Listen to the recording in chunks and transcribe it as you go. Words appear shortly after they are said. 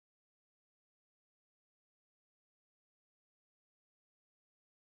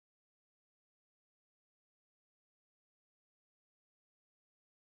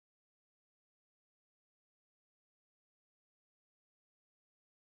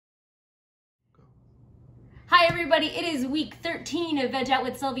Hi everybody, it is week 13 of Veg Out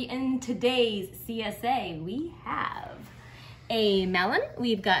with Sylvia. In today's CSA, we have a melon,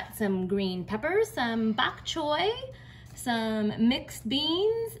 we've got some green peppers, some bok choy, some mixed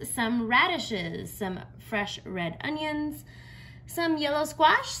beans, some radishes, some fresh red onions, some yellow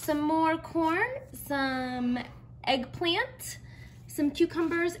squash, some more corn, some eggplant, some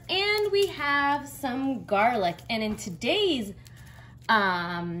cucumbers, and we have some garlic. And in today's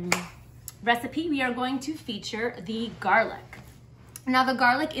recipe, we are going to feature the garlic. Now the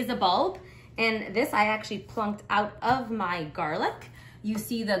garlic is a bulb, and this I actually plunked out of my garlic. You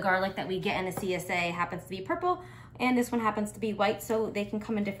see the garlic that we get in a CSA happens to be purple, and this one happens to be white, so they can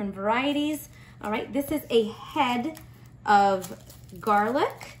come in different varieties. All right, this is a head of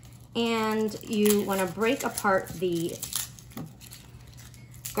garlic, and you wanna break apart the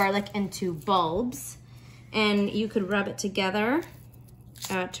garlic into bulbs, and you could rub it together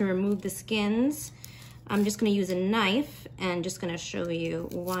to remove the skins. I'm just gonna use a knife and just gonna show you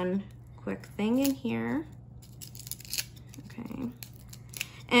one quick thing in here. Okay.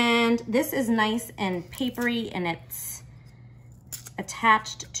 And this is nice and papery, and it's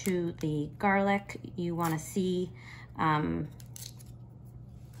attached to the garlic. You wanna see a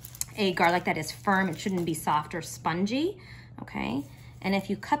garlic that is firm. It shouldn't be soft or spongy, okay? And if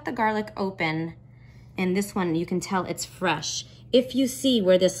you cut the garlic open, and this one, you can tell it's fresh. If you see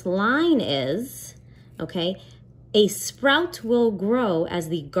where this line is, okay, a sprout will grow as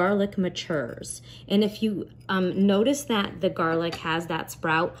the garlic matures. And if you notice that the garlic has that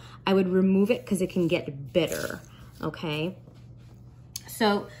sprout, I would remove it because it can get bitter, okay?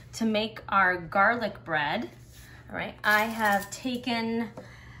 So to make our garlic bread, all right, I have taken,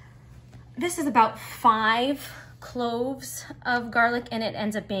 this is about 5 cloves of garlic, and it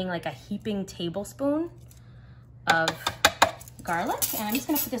ends up being like a heaping tablespoon of garlic. And I'm just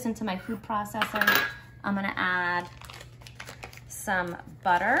gonna put this into my food processor. I'm gonna add some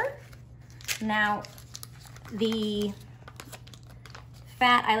butter. Now, the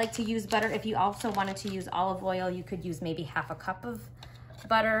fat, I like to use butter. If you also wanted to use olive oil, you could use maybe half a cup of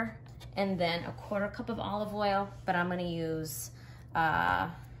butter and then a 1/4 cup of olive oil, but I'm gonna use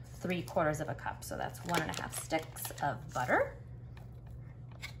 3/4 of a cup. So that's 1.5 sticks of butter.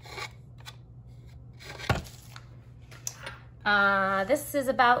 This is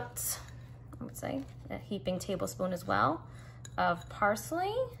about, I would say, a heaping tablespoon as well of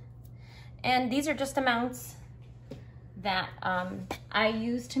parsley. And these are just amounts that I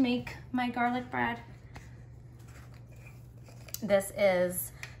use to make my garlic bread. This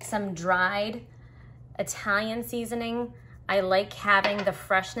is some dried Italian seasoning. I like having the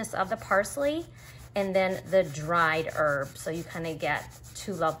freshness of the parsley and then the dried herbs, so you kind of get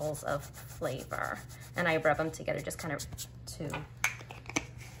 2 levels of flavor. And I rub them together just kind of to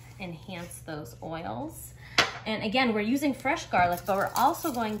enhance those oils. And again, we're using fresh garlic, but we're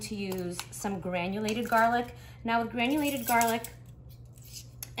also going to use some granulated garlic. Now with granulated garlic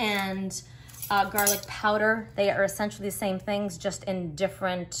and garlic powder, they are essentially the same things, just in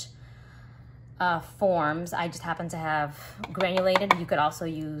different forms. I just happen to have granulated. You could also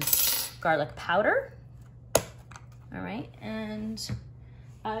use garlic powder. All right, and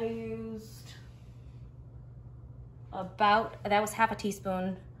I used about, that was half a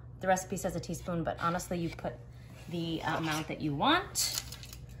teaspoon. The recipe says a teaspoon, but honestly, you put the amount that you want.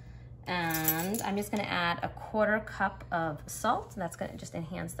 And I'm just gonna add a 1/4 cup of salt. That's gonna just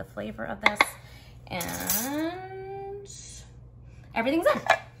enhance the flavor of this. And everything's in.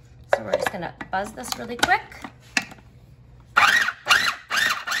 So we're just gonna buzz this really quick.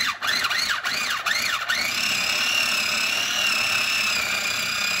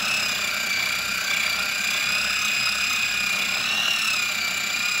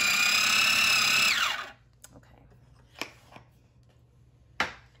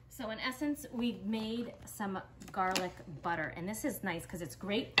 So in essence, we've made some garlic butter, and this is nice because it's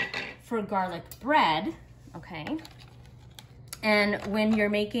great for garlic bread, okay? And when you're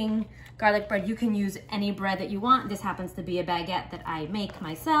making garlic bread, you can use any bread that you want. This happens to be a baguette that I make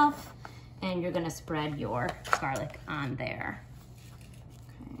myself, and you're gonna spread your garlic on there.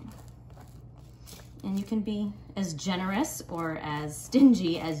 Okay. And you can be as generous or as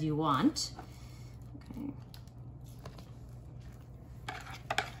stingy as you want. Okay.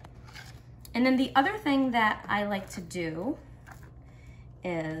 And then the other thing that I like to do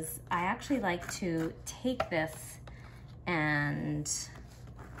is I actually like to take this and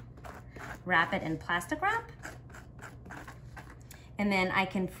wrap it in plastic wrap. And then I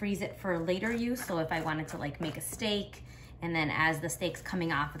can freeze it for later use. So if I wanted to like make a steak, and then as the steak's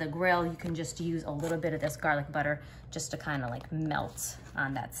coming off of the grill, you can just use a little bit of this garlic butter just to kind of like melt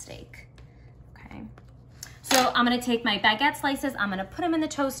on that steak, okay? So I'm gonna take my baguette slices, I'm gonna put them in the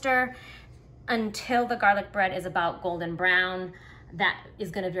toaster until the garlic bread is about golden brown. That is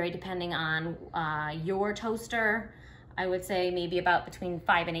gonna vary depending on your toaster. I would say maybe about between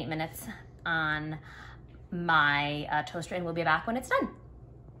 5 and 8 minutes on my toaster, and we'll be back when it's done.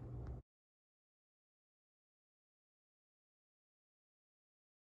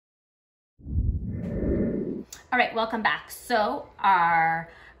 All right, welcome back. So our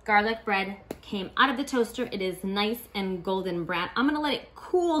garlic bread came out of the toaster. It is nice and golden brown. I'm gonna let it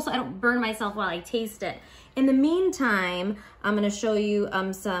cool so I don't burn myself while I taste it. In the meantime, I'm gonna show you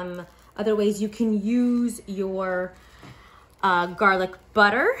some other ways you can use your garlic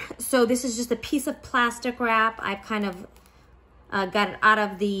butter. So this is just a piece of plastic wrap. I've kind of got it out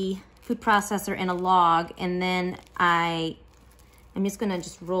of the food processor in a log, and then I'm just gonna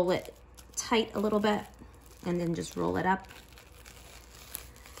just roll it tight a little bit and then just roll it up.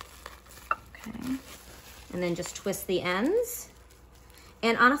 Okay, and then just twist the ends.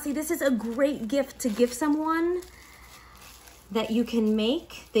 And honestly, this is a great gift to give someone that you can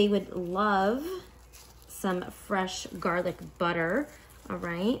make. They would love some fresh garlic butter, all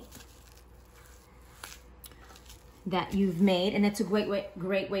right, that you've made. And it's a great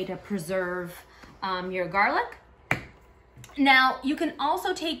way to preserve your garlic. Now, you can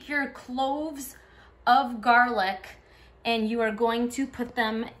also take your cloves of garlic and you are going to put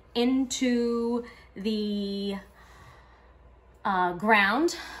them into the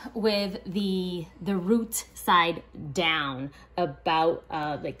ground with the root side down, about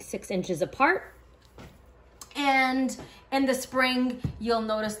like 6 inches apart. And in the spring, you'll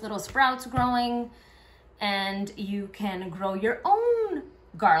notice little sprouts growing, and you can grow your own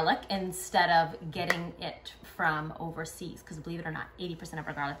garlic instead of getting it from overseas, because believe it or not, 80% of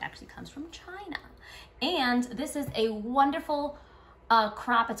our garlic actually comes from China. And this is a wonderful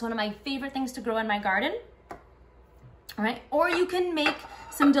crop. It's one of my favorite things to grow in my garden. All right, or you can make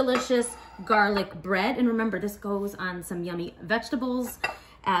some delicious garlic bread. And remember, this goes on some yummy vegetables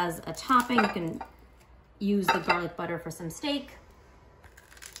as a topping. You can use the garlic butter for some steak.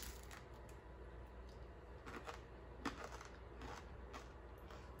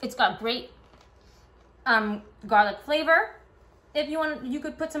 It's got great garlic flavor. If you want, you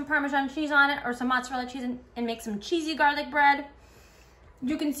could put some Parmesan cheese on it or some mozzarella cheese and make some cheesy garlic bread.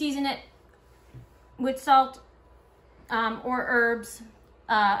 You can season it with salt or herbs,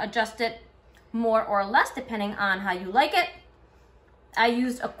 adjust it more or less depending on how you like it. I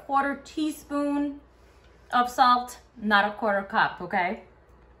used a 1/4 teaspoon of salt, not a 1/4 cup, okay?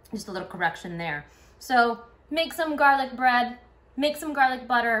 Just a little correction there. So make some garlic bread, make some garlic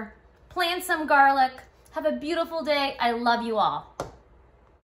butter, plant some garlic. Have a beautiful day. I love you all.